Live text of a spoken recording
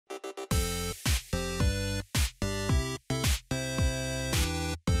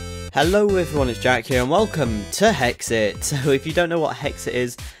Hello everyone, it's Jack here and welcome to Hexxit. So if you don't know what Hexxit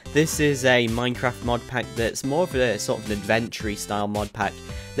is, this is a Minecraft mod pack that's more of a sort of an adventure style mod pack.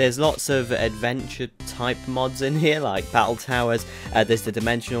 There's lots of adventure type mods in here like battle towers, there's the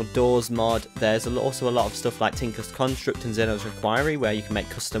dimensional doors mod, there's also a lot of stuff like Tinker's Construct and Xeno's Requiry where you can make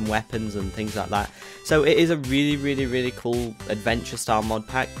custom weapons and things like that. So it is a really cool adventure style mod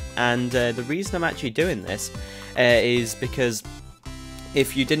pack, and the reason I'm actually doing this is because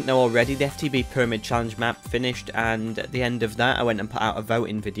if you didn't know already, the FTB Pyramid Challenge map finished, and at the end of that I went and put out a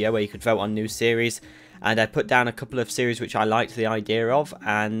voting video where you could vote on new series, and I put down a couple of series which I liked the idea of,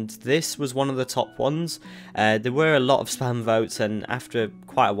 and this was one of the top ones. There were a lot of spam votes, and after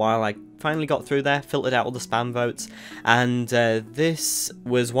quite a while I finally got through there, filtered out all the spam votes, and this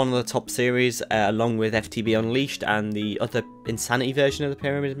was one of the top series along with FTB Unleashed and the other Insanity version of the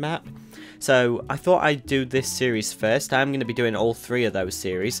Pyramid map. So I thought I'd do this series first. I'm going to be doing all three of those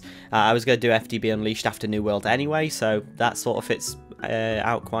series. I was going to do FTB Unleashed after New World anyway, so that sort of fits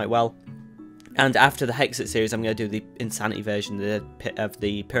out quite well. And after the Hexxit series, I'm going to do the Insanity version of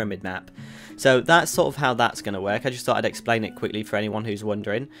the Pyramid map. So that's sort of how that's going to work. I just thought I'd explain it quickly for anyone who's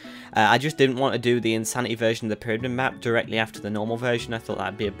wondering. I just didn't want to do the Insanity version of the Pyramid map directly after the normal version. I thought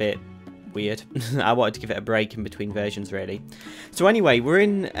that'd be a bit weird. I wanted to give it a break in between versions really. So anyway, we're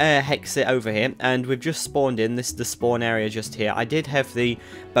in Hexxit over here, and we've just spawned in. This is the spawn area just here. I did have the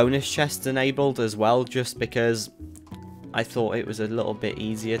bonus chests enabled as well, just because I thought it was a little bit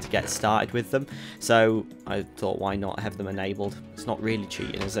easier to get started with them, so I thought why not have them enabled. It's not really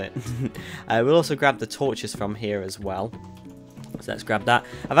cheating, is it? We'll also grab the torches from here as well. So let's grab that.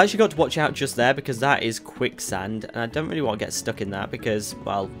 I've actually got to watch out just there because that is quicksand, and I don't really want to get stuck in that because,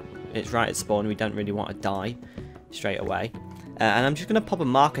 well, it's right at spawn. We don't really want to die straight away. And I'm just going to pop a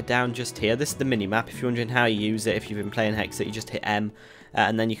marker down just here. This is the mini-map. If you're wondering how you use it, if you've been playing Hexxit, you just hit M.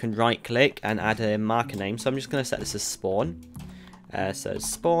 And then you can right-click and add a marker name. So I'm just going to set this as spawn. So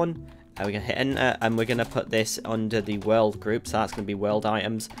spawn. We're going to hit enter, and we're going to put this under the world group. So that's going to be world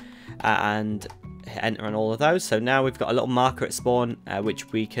items. And hit enter on all of those. So now we've got a little marker at spawn,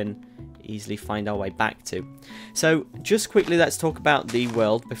 which we can easily find our way back to. So just quickly, let's talk about the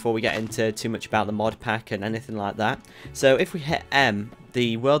world before we get into too much about the mod pack and anything like that. So if we hit M,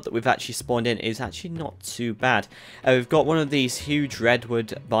 the world that we've actually spawned in is actually not too bad. We've got one of these huge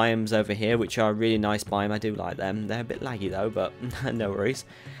redwood biomes over here, which are a really nice biome. I do like them. They're a bit laggy though, but no worries.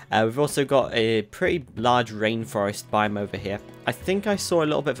 We've also got a pretty large rainforest biome over here. I think I saw a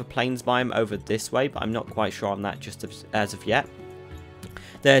little bit of a plains biome over this way, but I'm not quite sure on that just as of yet.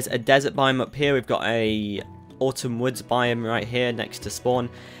 There's a desert biome up here. We've got a autumn woods biome right here next to spawn.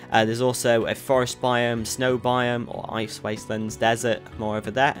 There's also a forest biome, snow biome, or ice wastelands, desert, more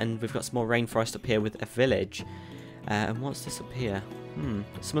over there. And we've got some more rainforest up here with a village. And what's this up here?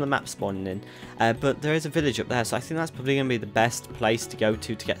 Some of the maps spawning in. But there is a village up there, so I think that's probably going to be the best place to go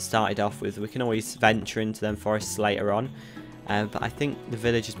to get started off with. We can always venture into them forests later on. But I think the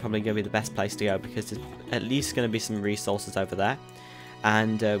village is probably going to be the best place to go because there's at least going to be some resources over there.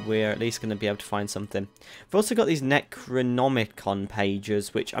 And we're at least going to be able to find something. We've also got these Necronomicon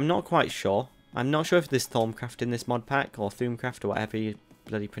pages, which I'm not quite sure. I'm not sure if there's Thorncraft in this mod pack, or Thumcraft, or whatever you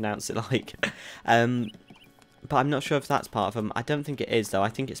bloody pronounce it like. But I'm not sure if that's part of them. I don't think it is, though. I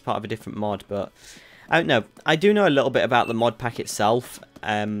think it's part of a different mod, but I don't know. I do know a little bit about the mod pack itself,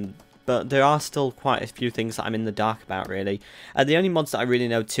 but there are still quite a few things that I'm in the dark about, really. The only mods that I really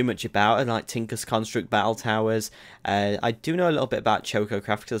know too much about are like Tinker's Construct, Battle Towers. I do know a little bit about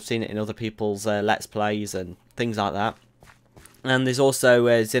ChocoCraft because I've seen it in other people's Let's Plays and things like that. And there's also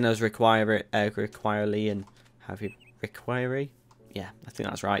Xeno's Requiry and Requiry? Yeah, I think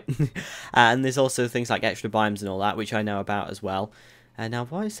that's right. And there's also things like extra biomes and all that, which I know about as well. Now,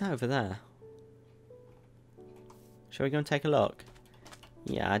 what is that over there? Shall we go and take a look?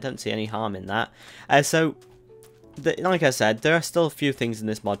 Yeah, I don't see any harm in that. Like I said, there are still a few things in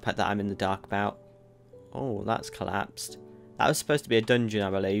this mod pack that I'm in the dark about. Oh, that's collapsed. That was supposed to be a dungeon, I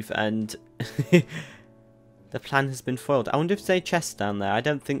believe, and the plan has been foiled. I wonder if there's a chest down there. I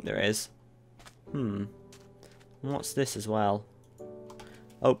don't think there is. What's this as well?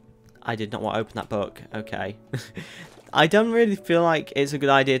 Oh, I did not want to open that book. Okay. I don't really feel like it's a good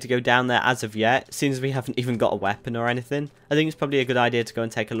idea to go down there as of yet, since we haven't even got a weapon or anything. I think it's probably a good idea to go and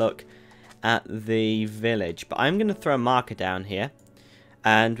take a look at the village. But I'm going to throw a marker down here,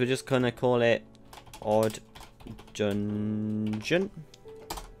 and we're just going to call it Odd Dungeon.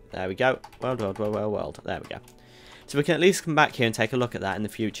 There we go. World. There we go. So we can at least come back here and take a look at that in the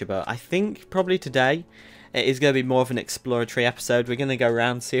future. But I think probably today it is going to be more of an exploratory episode. We're going to go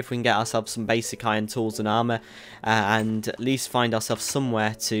around, see if we can get ourselves some basic iron tools and armour, and at least find ourselves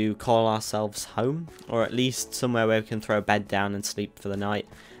somewhere to call ourselves home, or at least somewhere where we can throw a bed down and sleep for the night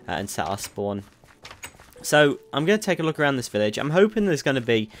and set our spawn. So I'm going to take a look around this village. I'm hoping there's going to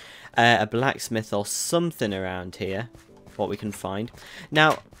be a blacksmith or something around here, what we can find.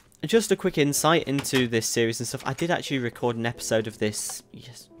 Now, just a quick insight into this series and stuff. I did actually record an episode of this.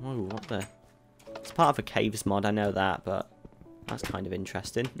 Yes. Oh, what the... It's part of a caves mod, I know that, but that's kind of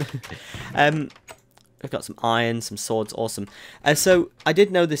interesting. We've got some iron, some swords, awesome. So I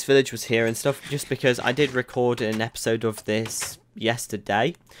did know this village was here and stuff, just because I did record an episode of this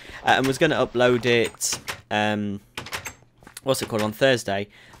yesterday, and was going to upload it, what's it called, on Thursday,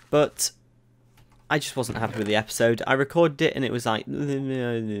 but I just wasn't happy with the episode. I recorded it and it was like...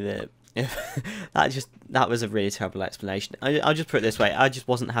 that was a really terrible explanation. I'll just put it this way, I just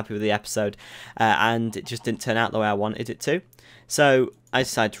wasn't happy with the episode, and it just didn't turn out the way I wanted it to, so I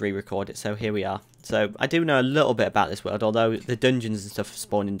decided to re-record it. So here we are. So I do know a little bit about this world, although the dungeons and stuff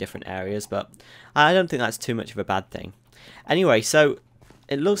spawn in different areas, but I don't think that's too much of a bad thing. Anyway, so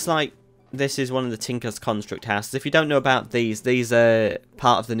it looks like this is one of the Tinker's Construct houses. If you don't know about these are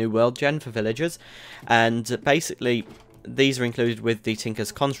part of the New World Gen for villagers, and basically these are included with the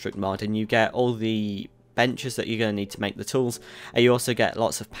Tinker's Construct mod, and you get all the benches that you're going to need to make the tools. You also get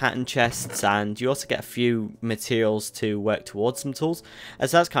lots of pattern chests, and you also get a few materials to work towards some tools,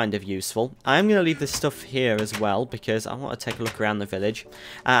 as that's kind of useful. I'm going to leave this stuff here as well, because I want to take a look around the village.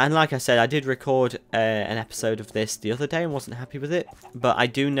 And like I said, I did record an episode of this the other day and wasn't happy with it, but I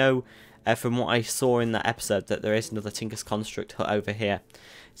do know from what I saw in that episode that there is another Tinker's Construct hut over here.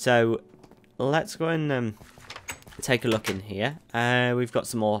 So let's go and... take a look in here. We've got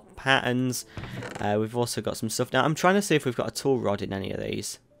some more patterns. We've also got some stuff. Now, I'm trying to see if we've got a tool rod in any of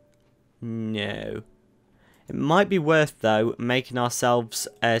these. No. It might be worth, though, making ourselves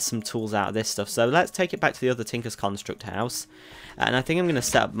some tools out of this stuff. So let's take it back to the other Tinker's Construct house. And I think I'm going to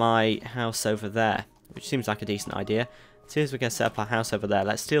set up my house over there, which seems like a decent idea. As soon as we're going to set up our house over there,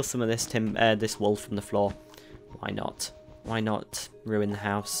 let's steal some of this this wool from the floor. Why not? Why not ruin the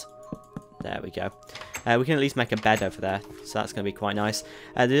house? There we go. We can at least make a bed over there, so that's going to be quite nice.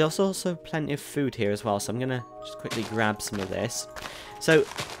 There's also plenty of food here as well, so I'm going to just quickly grab some of this. So,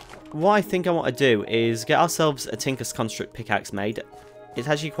 what I think I want to do is get ourselves a Tinker's Construct pickaxe made. It's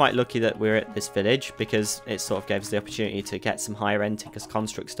actually quite lucky that we're at this village, because it sort of gave us the opportunity to get some higher end Tinker's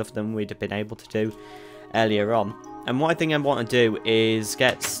Construct stuff than we'd have been able to do earlier on. And what I think I want to do is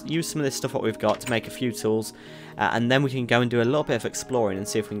use some of this stuff what we've got to make a few tools, and then we can go and do a little bit of exploring and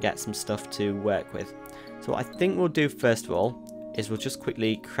see if we can get some stuff to work with. So what I think we'll do first of all is we'll just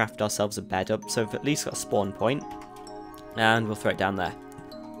quickly craft ourselves a bed up, so we've at least got a spawn point, and we'll throw it down there.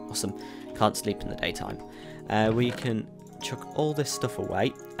 Awesome. Can't sleep in the daytime. We can chuck all this stuff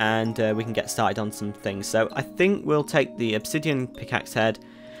away, and we can get started on some things. So I think we'll take the obsidian pickaxe head,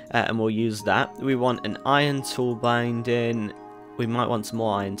 and we'll use that. We want an iron tool binding. We might want some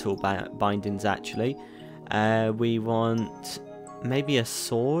more iron tool bindings actually. We want maybe a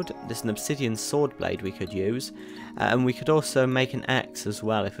sword. There's an obsidian sword blade we could use, and we could also make an axe as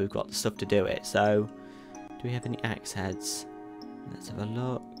well if we've got the stuff to do it. So do we have any axe heads? Let's have a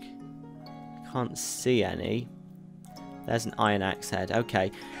look. Can't see any. There's an iron axe head.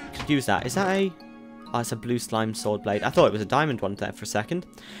 Okay, we could use that. Is that a... Oh, it's a blue slime sword blade. I thought it was a diamond one there for a second.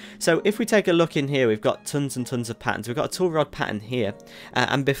 So if we take a look in here, we've got tons and tons of patterns. We've got a tool rod pattern here.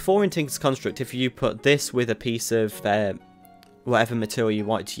 And before in Tinker's Construct, if you put this with a piece of whatever material you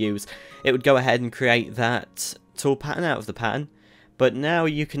wanted to use, it would go ahead and create that tool pattern out of the pattern. But now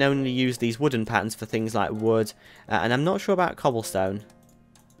you can only use these wooden patterns for things like wood. And I'm not sure about cobblestone.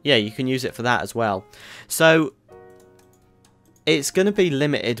 Yeah, you can use it for that as well. So it's going to be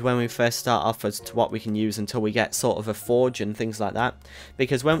limited when we first start off as to what we can use until we get sort of a forge and things like that.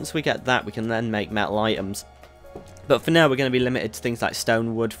 Because once we get that, we can then make metal items. But for now, we're going to be limited to things like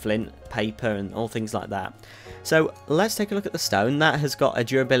stone, wood, flint, paper, and all things like that. So let's take a look at the stone. That has got a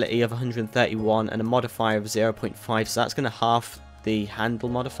durability of 131 and a modifier of 0.5. So that's going to half the handle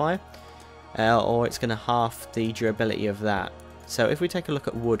modifier. Or it's going to half the durability of that. So if we take a look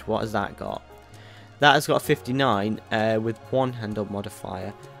at wood, what has that got? That has got a 59 with one handle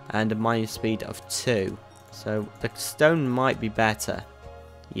modifier and a minus speed of 2. So the stone might be better.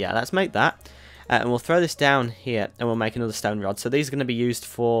 Yeah, let's make that. And we'll throw this down here and we'll make another stone rod. So these are going to be used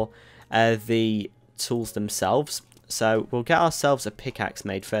for the tools themselves. So we'll get ourselves a pickaxe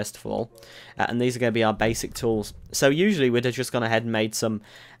made first of all, and these are going to be our basic tools. So usually we'd have just gone ahead and made some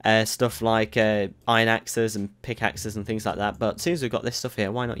stuff like iron axes and pickaxes and things like that, but as soon as we've got this stuff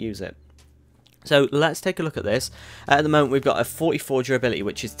here, why not use it? So let's take a look at this. At the moment we've got a 44 durability,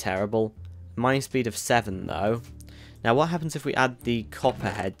 which is terrible. Mining speed of 7 though. Now what happens if we add the copper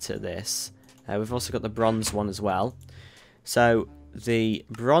head to this? We've also got the bronze one as well. So the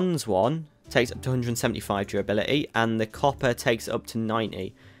bronze one takes up to 175 durability, and the copper takes it up to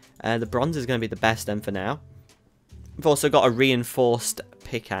 90. The bronze is going to be the best then for now. We've also got a reinforced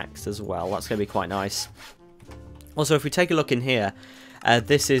pickaxe as well. That's going to be quite nice. Also, if we take a look in here,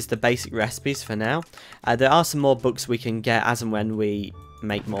 this is the basic recipes for now. There are some more books we can get as and when we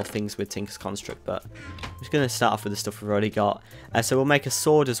make more things with Tinker's Construct, but I'm just going to start off with the stuff we've already got. So we'll make a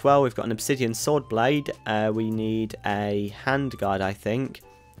sword as well. We've got an obsidian sword blade. We need a handguard, I think.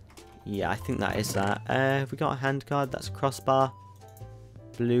 Yeah, I think that is that. Have we got a handguard? That's a crossbar.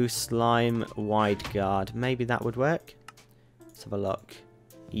 Blue slime wide guard. Maybe that would work. Let's have a look.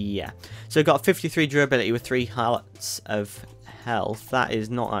 Yeah. So we've got 53 durability with 3 hearts of health. That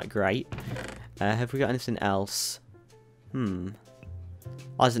is not that great. Have we got anything else? Oh,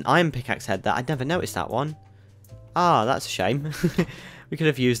 there's an iron pickaxe head. That I'd never noticed that one. Ah, that's a shame. We could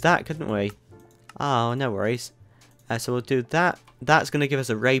have used that, couldn't we? Oh, no worries. So we'll do that. That's going to give us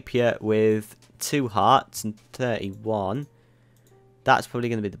a rapier with 2 hearts and 31. That's probably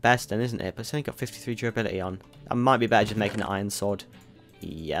going to be the best then, isn't it? But it's only got 53 durability on. That might be better just making an iron sword.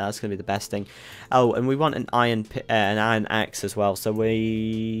 Yeah, that's going to be the best thing. Oh, and we want an iron axe as well. So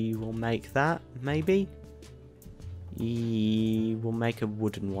we will make that, maybe? We'll make a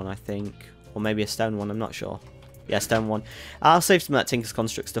wooden one, I think. Or maybe a stone one, I'm not sure. Yeah, stone one. I'll save some of that Tinker's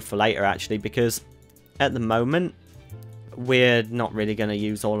Construct stuff for later, actually, because at the moment we're not really going to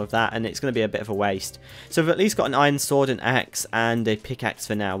use all of that, and it's going to be a bit of a waste. So we've at least got an iron sword, an axe, and a pickaxe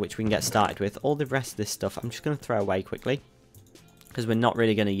for now, which we can get started with. All the rest of this stuff I'm just going to throw away quickly, because we're not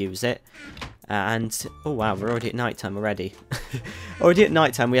really going to use it. And, oh wow, we're already at night time already. Already at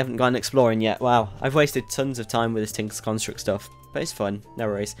night time, we haven't gone exploring yet. Wow, I've wasted tons of time with this Tinker's Construct stuff, but it's fun, no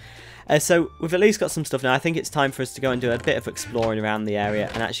worries. So we've at least got some stuff now. I think it's time for us to go and do a bit of exploring around the area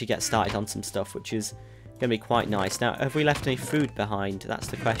and actually get started on some stuff, which is going to be quite nice. Now, have we left any food behind? That's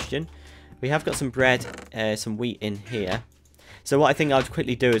the question. We have got some bread, some wheat in here. So what I think I'll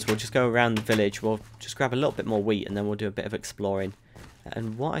quickly do is we'll just go around the village. We'll just grab a little bit more wheat, and then we'll do a bit of exploring.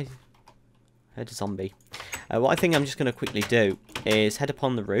 And what I heard a zombie. What I think I'm just going to quickly do is head up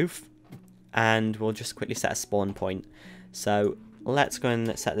on the roof, and we'll just quickly set a spawn point. So let's go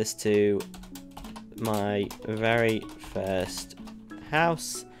and set this to my very first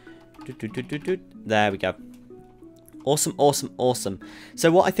house. There we go. Awesome, awesome, awesome.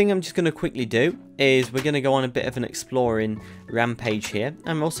 So what I think I'm just going to quickly do is we're going to go on a bit of an exploring rampage here.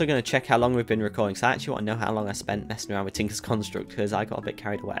 I'm also going to check how long we've been recording. So I actually want to know how long I spent messing around with Tinker's Construct, because I got a bit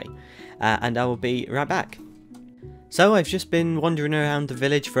carried away. And I will be right back. So I've just been wandering around the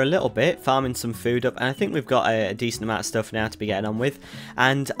village for a little bit, farming some food up, and I think we've got a decent amount of stuff now to be getting on with.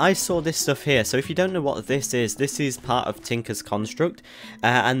 And I saw this stuff here, so if you don't know what this is part of Tinker's Construct,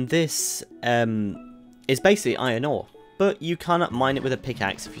 and this is basically iron ore. But you cannot mine it with a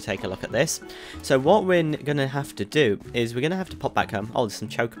pickaxe if you take a look at this. So what we're going to have to do is we're going to have to pop back home. Oh, there's some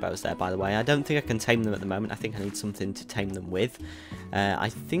chocobos there, by the way. I don't think I can tame them at the moment. I think I need something to tame them with. I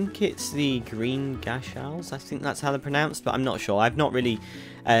think it's the green gashals. I think that's how they're pronounced, but I'm not sure. I've not really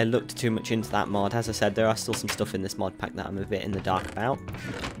looked too much into that mod. As I said, there are still some stuff in this mod pack that I'm a bit in the dark about.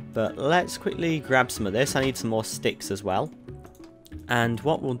 But let's quickly grab some of this. I need some more sticks as well. And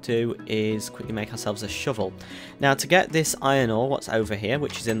what we'll do is quickly make ourselves a shovel. Now, to get this iron ore, what's over here,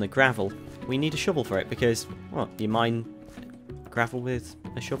 which is in the gravel, we need a shovel for it because, well, you mine gravel with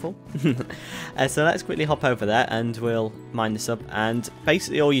a shovel. So let's quickly hop over there and we'll mine this up. And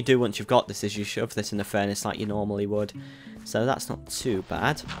basically all you do once you've got this is you shove this in the furnace like you normally would. So that's not too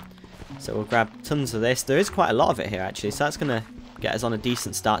bad. So we'll grab tons of this. There is quite a lot of it here, actually. So that's going to get us on a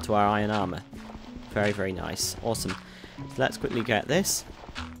decent start to our iron armor. Very, very nice. Awesome. So let's quickly get this.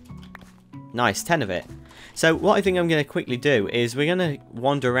 Nice, 10 of it. So what I think I'm going to quickly do is we're going to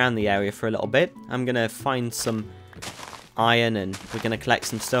wander around the area for a little bit. I'm going to find some iron and we're going to collect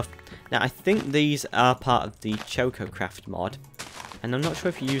some stuff. Now I think these are part of the ChocoCraft mod. And I'm not sure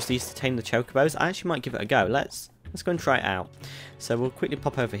if you use these to tame the chocobos. I actually might give it a go. Let's go and try it out. So we'll quickly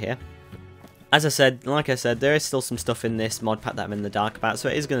pop over here. As I said, like I said, there is still some stuff in this mod pack that I'm in the dark about. So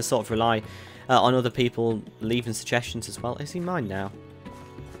it is going to sort of rely on other people leaving suggestions as well. Is he mine now?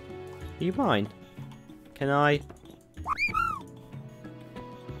 Are you mine? Can I...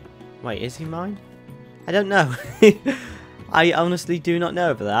 Wait, is he mine? I don't know. I honestly do not know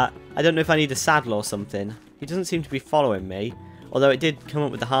over that. I don't know if I need a saddle or something. He doesn't seem to be following me. Although it did come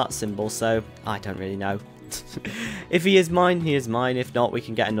up with the heart symbol, so I don't really know. If he is mine, he is mine. If not, we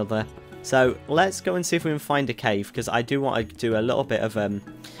can get another. So let's go and see if we can find a cave, because I do want to do a little bit of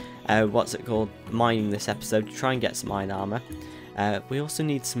what's it called, mining this episode to try and get some iron armor. We also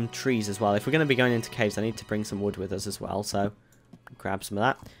need some trees as well. If we're going to be going into caves, I need to bring some wood with us as well. So grab some of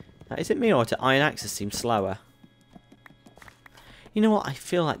that. Is it me or do iron axes seem slower? You know what? I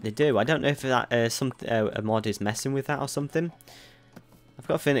feel like they do. I don't know if that a mod is messing with that or something. I've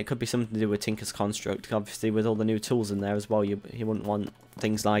got a feeling it could be something to do with Tinker's Construct. Obviously, with all the new tools in there as well, you wouldn't want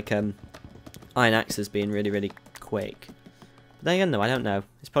things like iron axes being really quick. But then again, though, I don't know.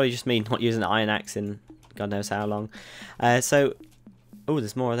 It's probably just me not using an iron axe in God knows how long. So, oh,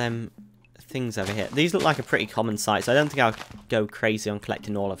 there's more of them things over here. These look like a pretty common sight, so I don't think I'll go crazy on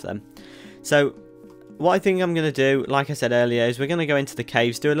collecting all of them. So, what I think I'm going to do, like I said earlier, is we're going to go into the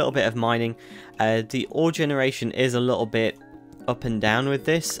caves, do a little bit of mining. The ore generation is a little bit up and down with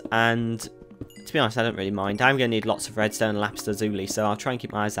this, and to be honest, I don't really mind. I'm going to need lots of redstone and lapis lazuli, so I'll try and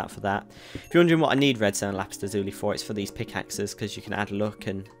keep my eyes out for that. If you're wondering what I need redstone and lapis lazuli for, it's for these pickaxes, because you can add luck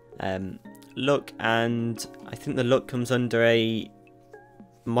and I think the luck comes under a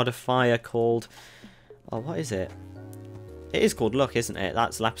modifier called, oh, what is it? It is called luck, isn't it?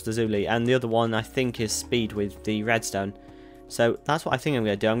 That's lapis lazuli, and the other one I think is speed with the redstone. So that's what I think I'm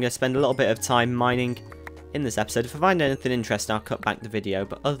going to do. I'm going to spend a little bit of time mining in this episode. If I find anything interesting, I'll cut back the video,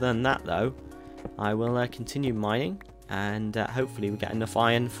 but other than that though, I will continue mining, and hopefully we get enough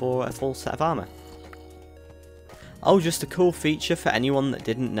iron for a full set of armor. Oh, just a cool feature for anyone that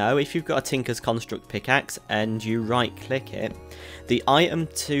didn't know, if you've got a Tinker's Construct pickaxe and you right click it, the item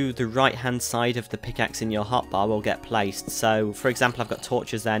to the right hand side of the pickaxe in your hotbar will get placed. So for example, I've got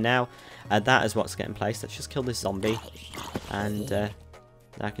torches there now, that is what's getting placed. Let's just kill this zombie, and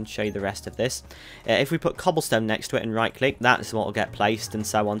I can show you the rest of this. If we put cobblestone next to it and right click, that's what will get placed, and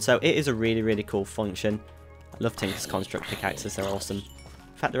so on. So it is a really cool function. I love Tinker's Construct pickaxes, they're awesome.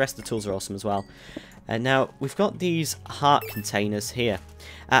 In fact, the rest of the tools are awesome as well. Now, we've got these heart containers here,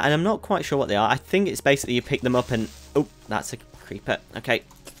 and I'm not quite sure what they are. I think it's basically you pick them up and... Oh, that's a creeper. Okay.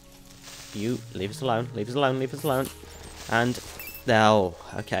 You, leave us alone, leave us alone, leave us alone. And... Oh,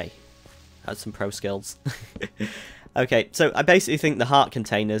 okay. That's some pro skills. Okay, so I basically think the heart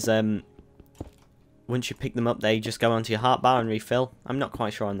containers, once you pick them up, they just go onto your heart bar and refill. I'm not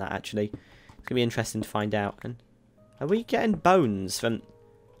quite sure on that, actually. It's going to be interesting to find out. And are we getting bones from...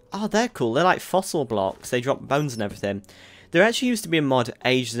 Oh, they're cool. They're like fossil blocks. They drop bones and everything. There actually used to be a mod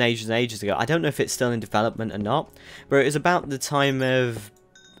ages and ages and ages ago. I don't know if it's still in development or not, but it was about the time of...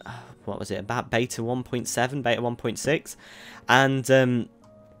 what was it? About beta 1.7, beta 1.6. And...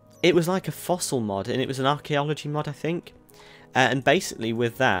 it was like a fossil mod, and it was an archaeology mod, I think. And basically,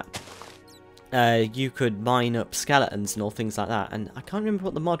 with that, you could mine up skeletons and all things like that. And I can't remember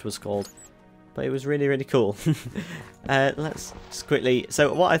what the mod was called, but it was really cool. Let's just quickly...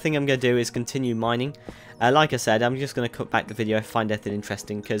 So what I think I'm going to do is continue mining. Like I said, I'm just going to cut back the video if I find anything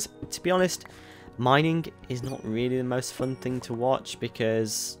interesting, because, to be honest, mining is not really the most fun thing to watch,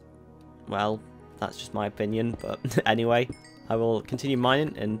 because, well, that's just my opinion. But anyway... I will continue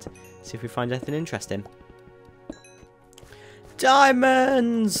mining and see if we find anything interesting.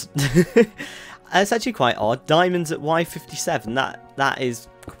 Diamonds! It's actually quite odd. Diamonds at Y57. That is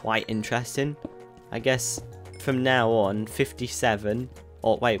quite interesting. I guess from now on, 57...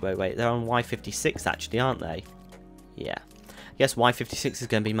 Oh, wait. They're on Y56 actually, aren't they? Yeah. I guess Y56 is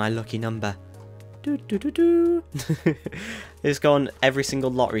going to be my lucky number. Just go on every single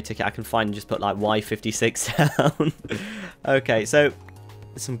lottery ticket I can find and just put like Y56 down. Okay, so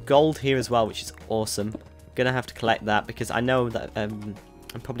there's some gold here as well, which is awesome. I'm gonna have to collect that because I know that I'm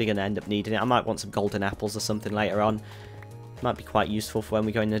probably gonna end up needing it. I might want some golden apples or something later on. Might be quite useful for when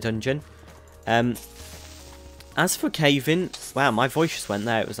we go in the dungeon. As for caving, wow, my voice just went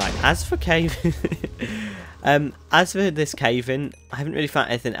there. It was like, as for caving. As for this cave-in, I haven't really found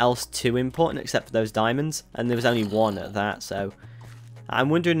anything else too important except for those diamonds, and there was only one at that, so I'm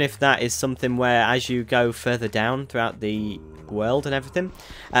wondering if that is something where as you go further down throughout the world and everything,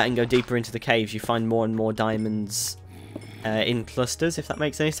 and go deeper into the caves, you find more and more diamonds in clusters, if that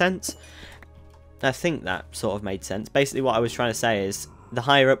makes any sense. I think that sort of made sense. Basically what I was trying to say is, the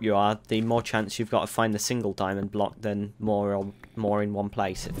higher up you are, the more chance you've got to find the single diamond block than more in one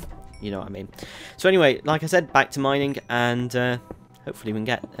place, if you know what I mean. So anyway, like I said, back to mining, and hopefully we can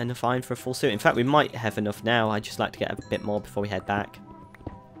get enough iron for a full suit. In fact, we might have enough now. I'd just like to get a bit more before we head back.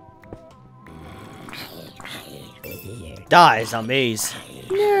 Die, zombies!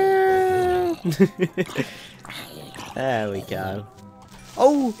 No! There we go.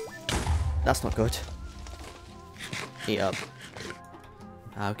 Oh! That's not good. Eat up.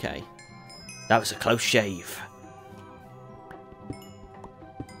 Okay. That was a close shave.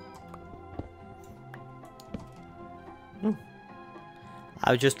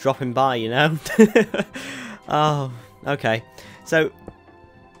 I was just dropping by, you know? Oh, okay. So,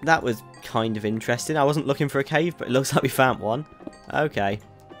 that was kind of interesting. I wasn't looking for a cave, but it looks like we found one. Okay.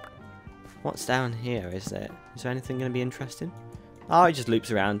 What's down here, is there? Is there anything going to be interesting? Oh, it just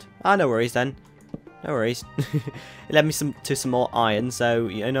loops around. Ah, no worries then. No worries. It led me to some more iron, so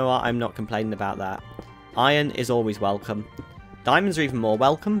you know what? I'm not complaining about that. Iron is always welcome. Diamonds are even more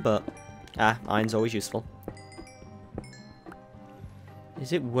welcome, but iron's always useful.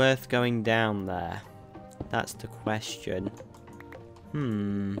 Is it worth going down there? That's the question.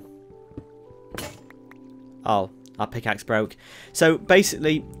 Oh, our pickaxe broke. So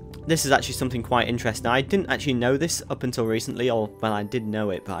basically, this is actually something quite interesting. I didn't actually know this up until recently, or well, I did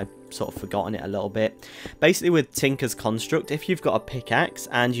know it, but I sort of forgotten it a little bit. Basically, with Tinker's Construct, if you've got a pickaxe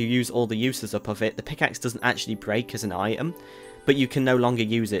and you use all the uses up of it, the pickaxe doesn't actually break as an item, but you can no longer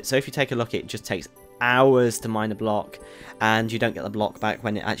use it. So if you take a look, it just takes hours to mine a block, and you don't get the block back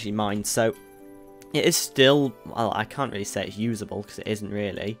when it actually mines. So it is still, well, I can't really say it's usable because it isn't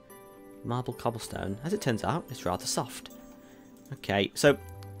really. Marble cobblestone, as it turns out, it's rather soft. Okay, so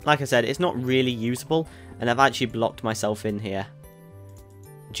like I said, it's not really usable, and I've actually blocked myself in here.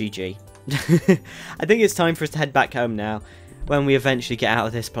 GG. I think it's time for us to head back home now, when we eventually get out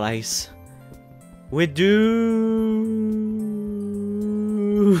of this place. We're doomed.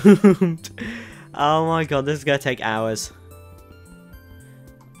 Oh my god, this is going to take hours.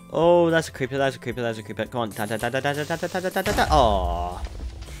 Oh, that's a creeper, that's a creeper, that's a creeper. Come on. Oh.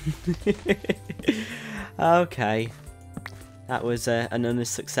 Okay. That was an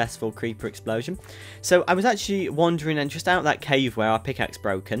unsuccessful creeper explosion. So I was actually wandering and just out of that cave where our pickaxe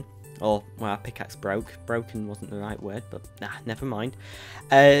broken. Or where our pickaxe broke. Broken wasn't the right word, but never mind.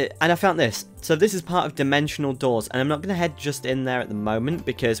 And I found this. So this is part of dimensional doors. And I'm not going to head just in there at the moment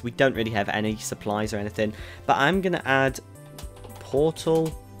because we don't really have any supplies or anything. But I'm going to add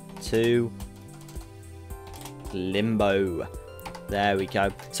portal to limbo. There we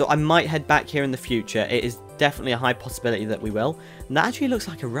go. So I might head back here in the future. It is definitely a high possibility that we will. And that actually looks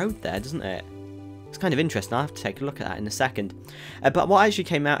like a road there, doesn't it? It's kind of interesting. I'll have to take a look at that in a second. But what I actually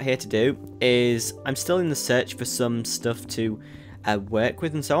came out here to do is I'm still in the search for some stuff to work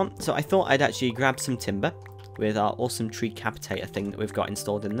with and so on. So I thought I'd actually grab some timber with our awesome tree capitator thing that we've got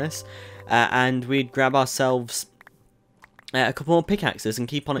installed in this. And we'd grab ourselves a couple more pickaxes and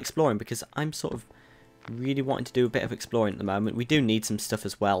keep on exploring because I'm sort of really wanting to do a bit of exploring at the moment. We do need some stuff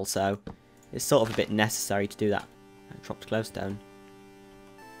as well, so it's sort of a bit necessary to do that. Dropped glowstone.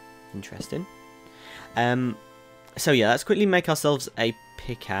 Interesting. So yeah, let's quickly make ourselves a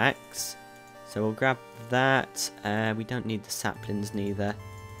pickaxe. So we'll grab that. We don't need the saplings neither,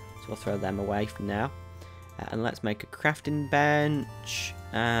 so we'll throw them away for now. And let's make a crafting bench,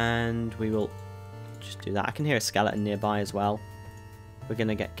 and we will just do that. I can hear a skeleton nearby as well. We're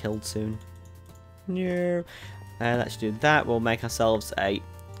gonna get killed soon. No. Let's do that. We'll make ourselves a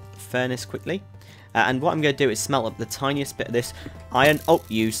furnace quickly. And what I'm going to do is smelt up the tiniest bit of this iron. Oh,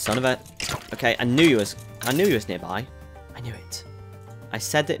 you son of a... Okay, I knew you was nearby. I knew it. I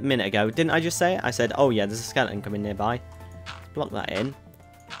said it a minute ago. Didn't I just say it? I said, oh yeah, there's a skeleton coming nearby. Block that in.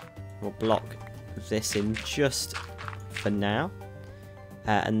 We'll block this in just for now.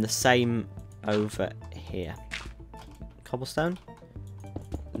 And the same over here. Cobblestone.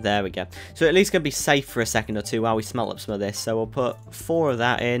 There we go. So at least going to be safe for a second or two while we smelt up some of this. So we'll put 4 of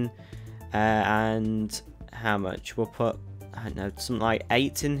that in. And how much? We'll put, I don't know, something like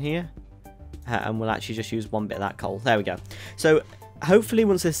 8 in here. And we'll actually just use 1 bit of that coal. There we go. So hopefully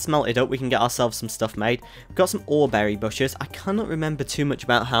once this is smelted up, we can get ourselves some stuff made. We've got some oreberry bushes. I cannot remember too much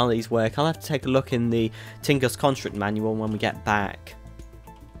about how these work. I'll have to take a look in the Tinker's Construct manual when we get back.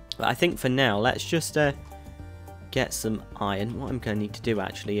 But I think for now, let's just... get some iron. What I'm going to need to do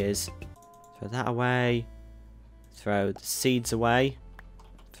actually is throw that away, throw the seeds away,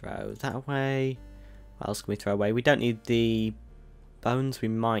 throw that away. What else can we throw away? We don't need the bones. We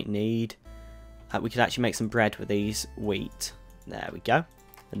might need. We could actually make some bread with these wheat. There we go.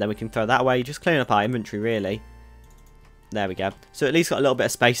 And then we can throw that away. Just clearing up our inventory really. There we go. So at least got a little bit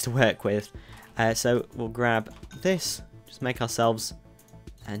of space to work with. So we'll grab this. Just make ourselves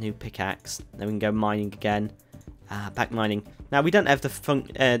a new pickaxe. Then we can go mining again. Back mining. Now we don't have the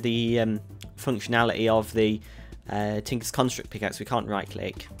functionality of the Tinker's Construct pickaxe. We can't right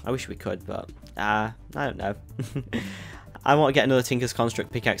click. I wish we could, but I don't know. I want to get another Tinker's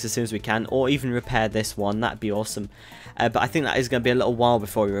Construct pickaxe as soon as we can, or even repair this one. That'd be awesome. But I think that is going to be a little while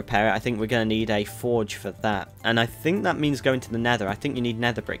before we repair it. I think we're going to need a forge for that. And I think that means going to the nether. I think you need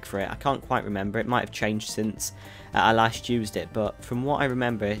nether brick for it. I can't quite remember. It might have changed since I last used it. But from what I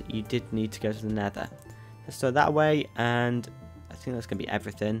remember, you did need to go to the nether. Let's throw that away. And I think that's going to be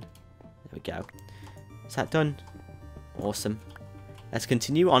everything. There we go. Is that done? Awesome. Let's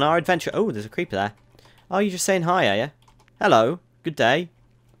continue on our adventure. Oh, there's a creeper there. Oh, you're just saying hi, are you? Hello. Good day.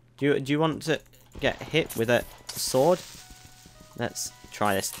 Do you want to get hit with a sword? Let's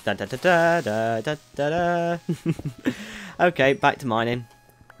try this. Da da da da da da da da. Okay, back to mining.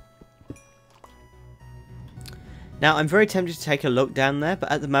 Now, I'm very tempted to take a look down there,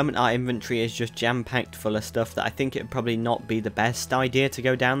 but at the moment our inventory is just jam-packed full of stuff that I think it would probably not be the best idea to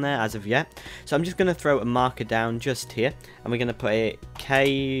go down there as of yet. So I'm just going to throw a marker down just here, and we're going to put a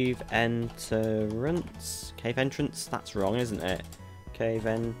cave entrance. Cave entrance? That's wrong, isn't it? Cave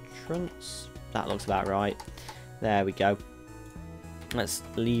entrance? That looks about right. There we go. Let's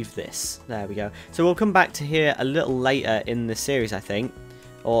leave this. There we go. So we'll come back to here a little later in the series, I think.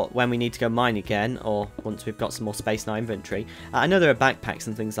 Or when we need to go mine again, or once we've got some more space in our inventory. I know there are backpacks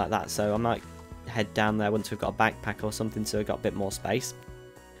and things like that, so I might head down there once we've got a backpack or something, so we've got a bit more space.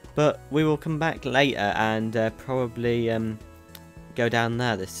 But we will come back later and probably go down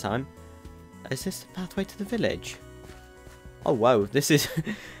there this time. Is this the pathway to the village? Oh, whoa, this is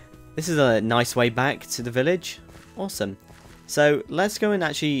this is a nice way back to the village. Awesome. So let's go and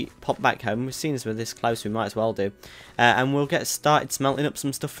actually pop back home. We've seen as we're this close, we might as well do. And we'll get started smelting up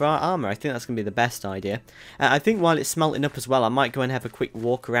some stuff for our armour. I think that's going to be the best idea. I think while it's smelting up as well, I might go and have a quick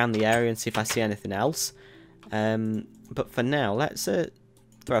walk around the area and see if I see anything else. But for now, let's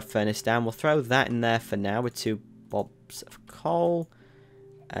throw a furnace down. We'll throw that in there for now with 2 blobs of coal.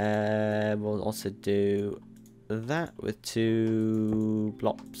 We'll also do that with 2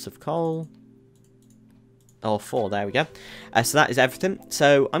 blobs of coal. Or 4, there we go. So that is everything.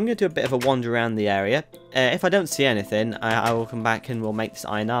 So I'm going to do a bit of a wander around the area. If I don't see anything, I will come back and we'll make this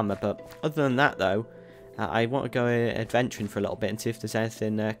iron armour. But other than that, though, I want to go adventuring for a little bit and see if there's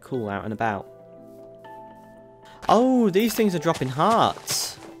anything cool out and about. Oh, these things are dropping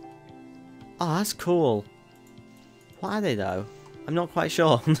hearts. Oh, that's cool. What are they, though? I'm not quite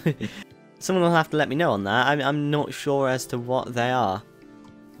sure. Someone will have to let me know on that. I'm not sure as to what they are.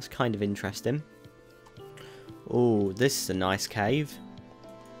 It's kind of interesting. Oh, this is a nice cave.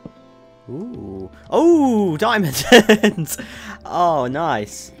 Ooh. Oh, diamonds! Oh,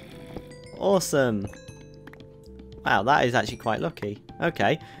 nice. Awesome. Wow, that is actually quite lucky.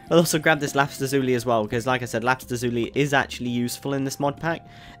 Okay. I'll also grab this lapis lazuli as well, because like I said, lapis lazuli is actually useful in this mod pack.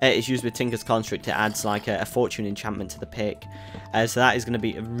 It's used with Tinker's Construct. It adds like a fortune enchantment to the pick. So that is going to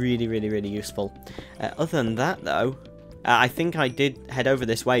be really, really, really useful. Other than that, though, I think I did head over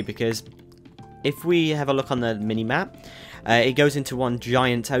this way because if we have a look on the mini-map, it goes into one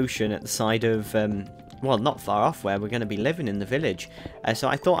giant ocean at the side of, well, not far off where we're going to be living in the village. So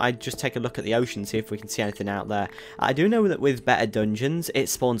I thought I'd just take a look at the ocean, see if we can see anything out there. I do know that with Better Dungeons, it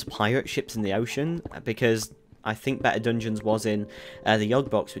spawns pirate ships in the ocean, because I think Better Dungeons was in the Yog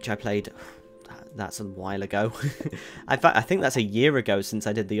box, which I played. That's a while ago. In fact, I think that's a year ago since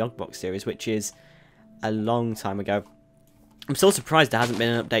I did the Yog box series, which is a long time ago. I'm still surprised there hasn't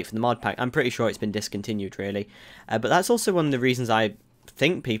been an update for the mod pack. I'm pretty sure it's been discontinued, really. But that's also one of the reasons I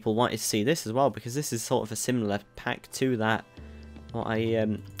think people wanted to see this as well, because this is sort of a similar pack to that,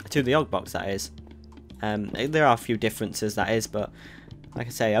 to the Og box, that is. There are a few differences, that is, but like I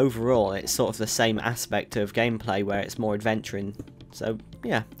say, overall, it's sort of the same aspect of gameplay where it's more adventuring. So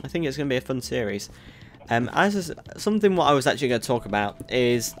yeah, I think it's going to be a fun series. Something what I was actually going to talk about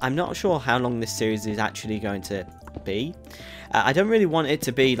is I'm not sure how long this series is actually going to be. I don't really want it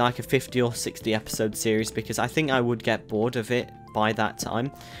to be like a 50 or 60 episode series, because I think I would get bored of it by that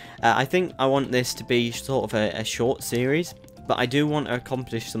time. I think I want this to be sort of a short series, but I do want to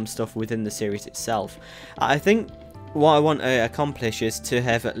accomplish some stuff within the series itself. I think what I want to accomplish is to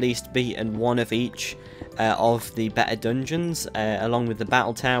have at least beaten one of each of the better dungeons, along with the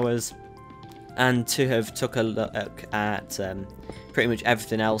battle towers, and to have took a look at pretty much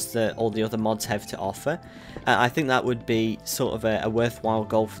everything else that all the other mods have to offer. I think that would be sort of a worthwhile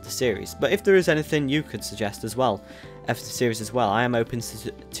goal for the series. But if there is anything you could suggest as well for the series as well, I am open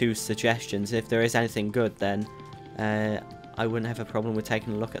to suggestions. If there is anything good, then I wouldn't have a problem with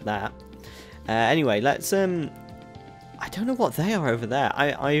taking a look at that. Anyway, let's I don't know what they are over there.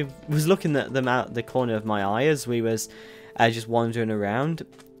 I was looking at them out the corner of my eye as we was just wandering around,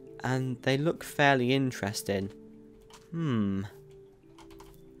 and they look fairly interesting.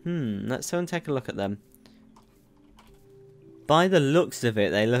 Let's go and take a look at them. By the looks of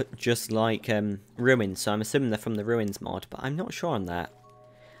it, they look just like ruins, so I'm assuming they're from the ruins mod, but I'm not sure on that.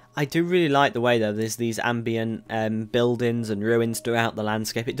 I do really like the way, though, there's these ambient buildings and ruins throughout the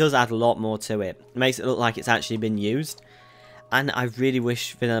landscape. It does add a lot more to it. It makes it look like it's actually been used. And I really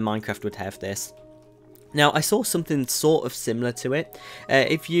wish Vanilla Minecraft would have this. Now, I saw something sort of similar to it.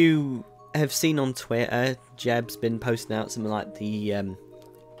 If you have seen on Twitter, Jeb's been posting out something like the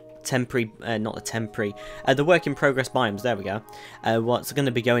the work in progress biomes, there we go. What's going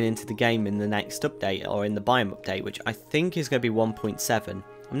to be going into the game in the next update, or in the biome update, which I think is going to be 1.7.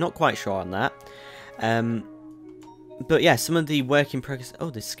 I'm not quite sure on that. But yeah, some of the work in progress... Oh,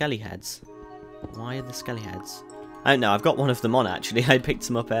 there's skelly heads. Why are the skelly heads? I don't know, I've got one of them on actually. I picked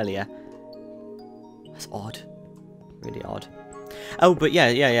them up earlier. That's odd. Really odd. Oh, but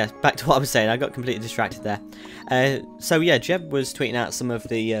yeah. Back to what I was saying. I got completely distracted there. So yeah, Jeb was tweeting out some of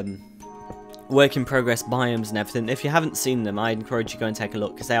the work in progress biomes and everything. If you haven't seen them, I encourage you to go and take a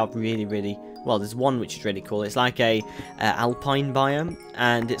look, because they are really, really... Well, there's one which is really cool. It's like a alpine biome,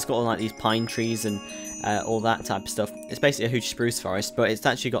 and it's got all like these pine trees and all that type of stuff. It's basically a huge spruce forest, but it's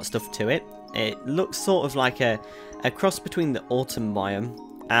actually got stuff to it. It looks sort of like a cross between the autumn biome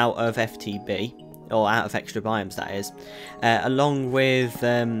out of FTB, or out of extra biomes, that is, along with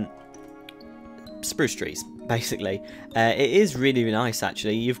spruce trees, basically. It is really, really nice,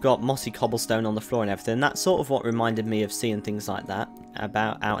 actually. You've got mossy cobblestone on the floor and everything. That's sort of what reminded me of seeing things like that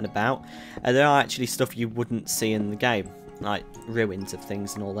out and about. There are actually stuff you wouldn't see in the game, like ruins of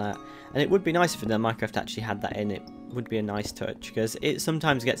things and all that. And it would be nice if Minecraft actually had that in. It would be a nice touch, because it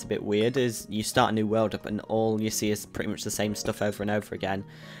sometimes gets a bit weird as you start a new world up and all you see is pretty much the same stuff over and over again,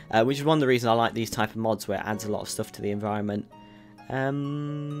 which is one of the reasons I like these type of mods, where it adds a lot of stuff to the environment.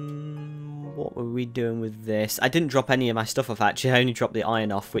 What were we doing with this? I didn't drop any of my stuff off, actually. I only dropped the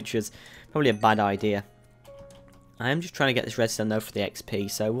iron off, which was probably a bad idea. I am just trying to get this redstone though for the XP,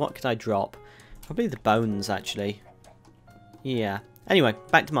 so what could I drop? Probably the bones, actually. Yeah. Anyway,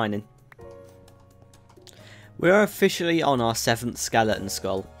 back to mining. We are officially on our 7th skeleton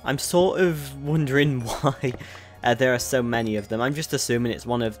skull. I'm sort of wondering why there are so many of them. I'm just assuming it's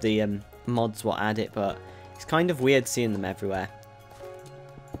one of the mods what add it, but it's kind of weird seeing them everywhere.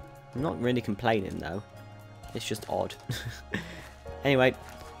 I'm not really complaining though. It's just odd. Anyway,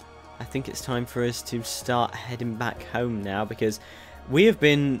 I think it's time for us to start heading back home now, because we have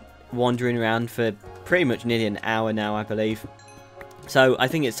been wandering around for pretty much nearly an hour now, I believe. So I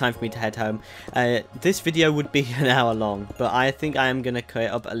think it's time for me to head home. This video would be an hour long, but I think I am going to cut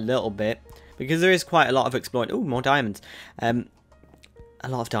it up a little bit, because there is quite a lot of exploring. Oh, more diamonds. A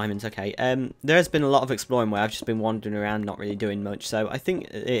lot of diamonds, okay. There has been a lot of exploring where I've just been wandering around, not really doing much, so I think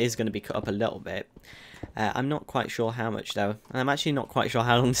it is going to be cut up a little bit. I'm not quite sure how much, though. I'm actually not quite sure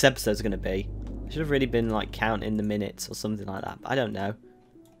how long this episode is going to be. I should have really been, like, counting the minutes or something like that, but I don't know.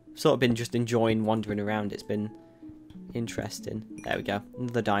 I've sort of been just enjoying wandering around. It's been interesting. There we go.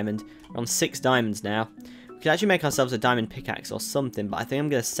 Another diamond. We're on 6 diamonds now. We could actually make ourselves a diamond pickaxe or something, but I think I'm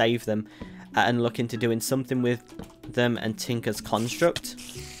going to save them and look into doing something with them and Tinker's Construct.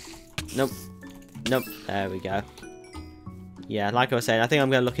 Nope. Nope. There we go. Yeah, like I was saying, I think I'm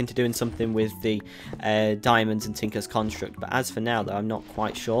going to look into doing something with the diamonds and Tinker's Construct. But as for now, though, I'm not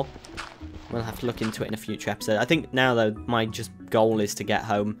quite sure. We'll have to look into it in a future episode. I think now, though, my just goal is to get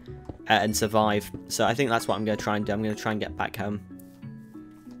home and survive. So I think that's what I'm going to try and do. I'm going to try and get back home.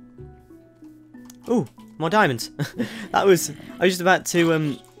 Ooh, more diamonds. I was just about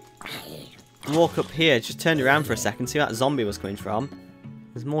to walk up here, just turned around for a second, see where that zombie was coming from.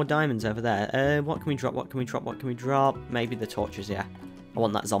 There's more diamonds over there. What can we drop? What can we drop? What can we drop? Maybe the torches, yeah. I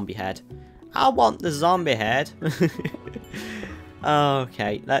want that zombie head. I want the zombie head.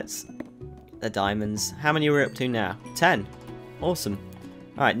 Okay, let's... The diamonds. How many are we up to now? 10. Awesome.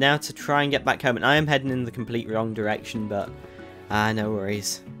 Alright, now to try and get back home. And I am heading in the complete wrong direction, but... no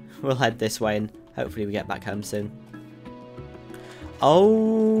worries. We'll head this way and hopefully we get back home soon.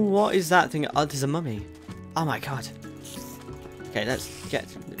 Oh, what is that thing? Oh, there's a mummy. Oh my god. Okay, let's get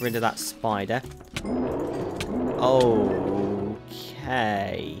rid of that spider.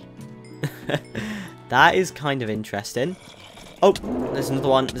 Okay. That is kind of interesting. Oh, there's another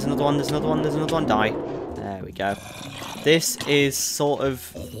one. There's another one. There's another one. There's another one. Die. There we go. This is sort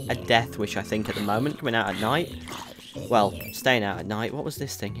of a death wish, I think, at the moment. Coming out at night. Well, staying out at night. What was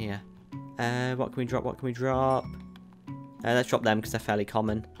this thing here? What can we drop? What can we drop? Let's drop them because they're fairly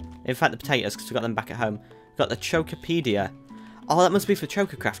common. In fact, the potatoes, because we've got them back at home. We've got the Chocopedia. Oh, that must be for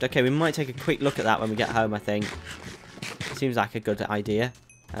Chococraft. Okay, we might take a quick look at that when we get home, I think. Seems like a good idea.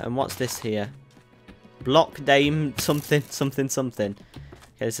 And what's this here? Block Dame something, something, something.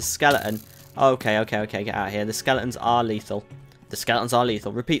 Okay, there's a skeleton. Okay, get out of here. The skeletons are lethal. The skeletons are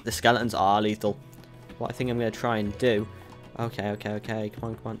lethal. Repeat, the skeletons are lethal. What I think I'm going to try and do... Okay.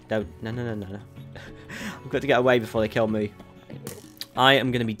 Come on. No. I've got to get away before they kill me. I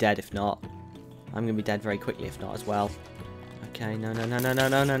am going to be dead if not. I'm going to be dead very quickly if not as well. Okay, no.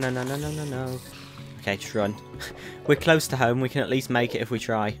 Okay, just run. We're close to home. We can at least make it if we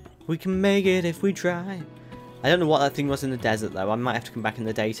try. We can make it if we try. I don't know what that thing was in the desert though. I might have to come back in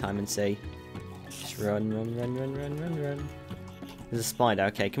the daytime and see. Just run. There's a spider.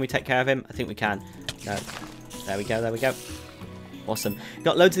 Okay, can we take care of him? I think we can. No. There we go. Awesome.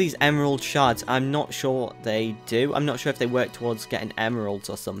 Got loads of these emerald shards. I'm not sure what they do. I'm not sure if they work towards getting emeralds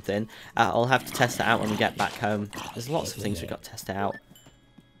or something. I'll have to test that out when we get back home. There's lots of things we've got to test out.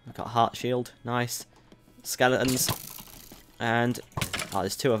 We've got heart shield. Nice. Skeletons. And... oh,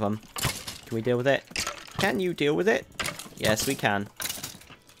 there's 2 of them. Can we deal with it? Can you deal with it? Yes, we can.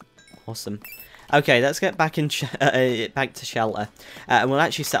 Awesome. Okay, let's get back in back to shelter. And we'll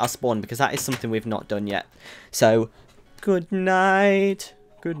actually set our spawn, because that is something we've not done yet. So... good night.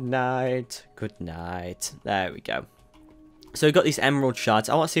 Good night. There we go. So we've got these emerald shards.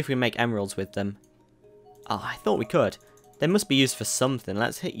 I want to see if we can make emeralds with them. Oh, I thought we could. They must be used for something.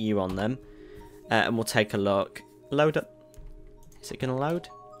 Let's hit you on them. And we'll take a look. Load up. Is it going to load?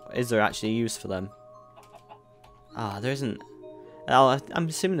 Is there actually use for them? Ah, there isn't. Oh, I'm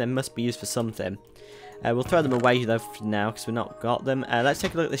assuming they must be used for something. We'll throw them away though for now because we've not got them. Let's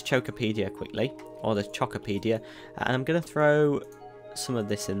take a look at this Chocopedia quickly. Or the Chocopedia. And I'm going to throw some of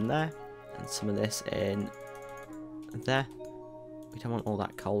this in there. And some of this in there. We don't want all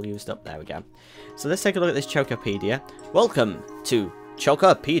that coal used up. There we go. So let's take a look at this Chocopedia. Welcome to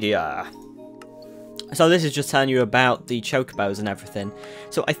Chocopedia. So this is just telling you about the chocobos and everything.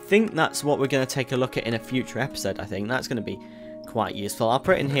 So I think that's what we're going to take a look at in a future episode. I think that's going to be quite useful. I'll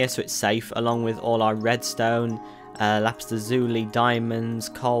put it in here so it's safe, along with all our redstone, lapis lazuli, diamonds,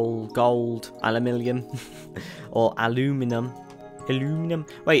 coal, gold, aluminium, or aluminum.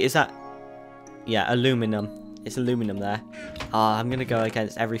 Wait, is that... yeah, aluminum. It's aluminum there. I'm going to go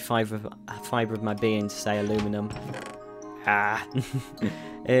against every fibre of my being to say aluminum.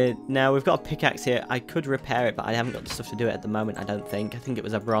 Now we've got a pickaxe here. I could repair it, but I haven't got the stuff to do it at the moment, I don't think. I think it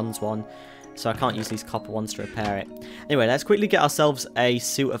was a bronze one, so I can't use these copper ones to repair it. Anyway, let's quickly get ourselves a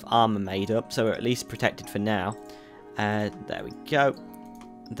suit of armor made up, so we're at least protected for now. There we go.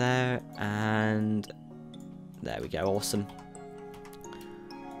 There, and there we go. Awesome.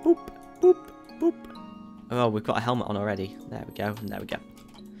 Boop, boop, boop. Oh, we've got a helmet on already. There we go, and there we go.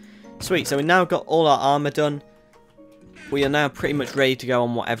 Sweet, so we've now got all our armor done. We are now pretty much ready to go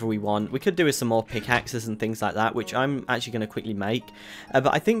on whatever we want. We could do with some more pickaxes and things like that, which I'm actually going to quickly make.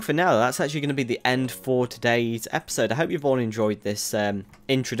 But I think for now, that's actually going to be the end for today's episode. I hope you've all enjoyed this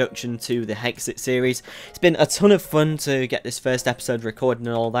introduction to the Hexxit series. It's been a ton of fun to get this first episode recorded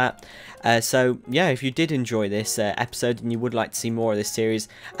and all that. So, yeah, if you did enjoy this episode and you would like to see more of this series,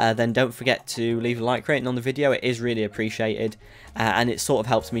 then don't forget to leave a like rating on the video. It is really appreciated. And it sort of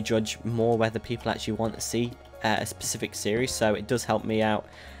helps me judge more whether people actually want to see a specific series, so it does help me out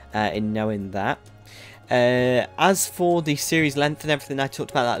in knowing that. As for the series length and everything, I talked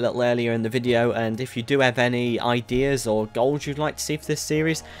about that a little earlier in the video, and if you do have any ideas or goals you'd like to see for this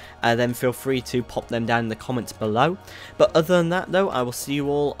series, then feel free to pop them down in the comments below. But other than that though, I will see you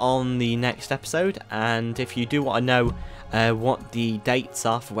all on the next episode, and if you do want to know what the dates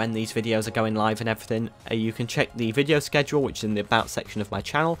are for when these videos are going live and everything, you can check the video schedule, which is in the about section of my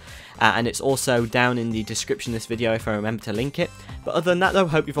channel, and it's also down in the description of this video if I remember to link it. But other than that though,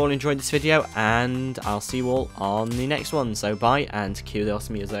 hope you've all enjoyed this video, and I'll see you all on the next one. So bye, and cue the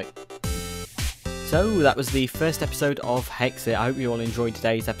awesome music. So that was the first episode of Hexxit. I hope you all enjoyed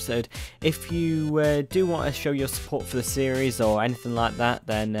today's episode. If you do want to show your support for the series or anything like that,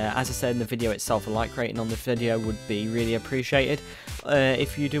 then as I said in the video itself, a like rating on the video would be really appreciated.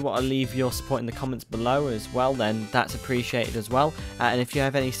 If you do want to leave your support in the comments below as well, then that's appreciated as well. And if you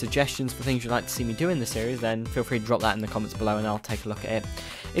have any suggestions for things you'd like to see me do in the series, then feel free to drop that in the comments below and I'll take a look at it.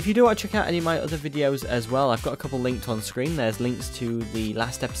 If you do want to check out any of my other videos as well, I've got a couple linked on screen. There's links to the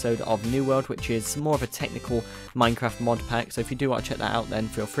last episode of New World, which is more of a technical Minecraft mod pack, so if you do want to check that out, then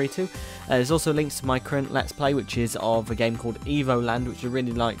feel free to. There's also links to my current Let's Play, which is of a game called Evoland, which is a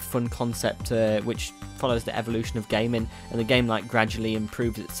really fun concept which follows the evolution of gaming, and the game gradually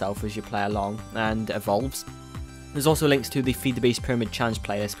improves itself as you play along and evolves. There's also links to the Feed the Beast Pyramid Challenge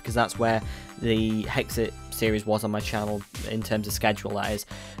playlist, because that's where the Hexxit series was on my channel in terms of schedule, that is.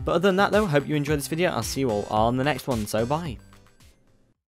 But other than that though, hope you enjoyed this video. I'll see you all on the next one, so bye.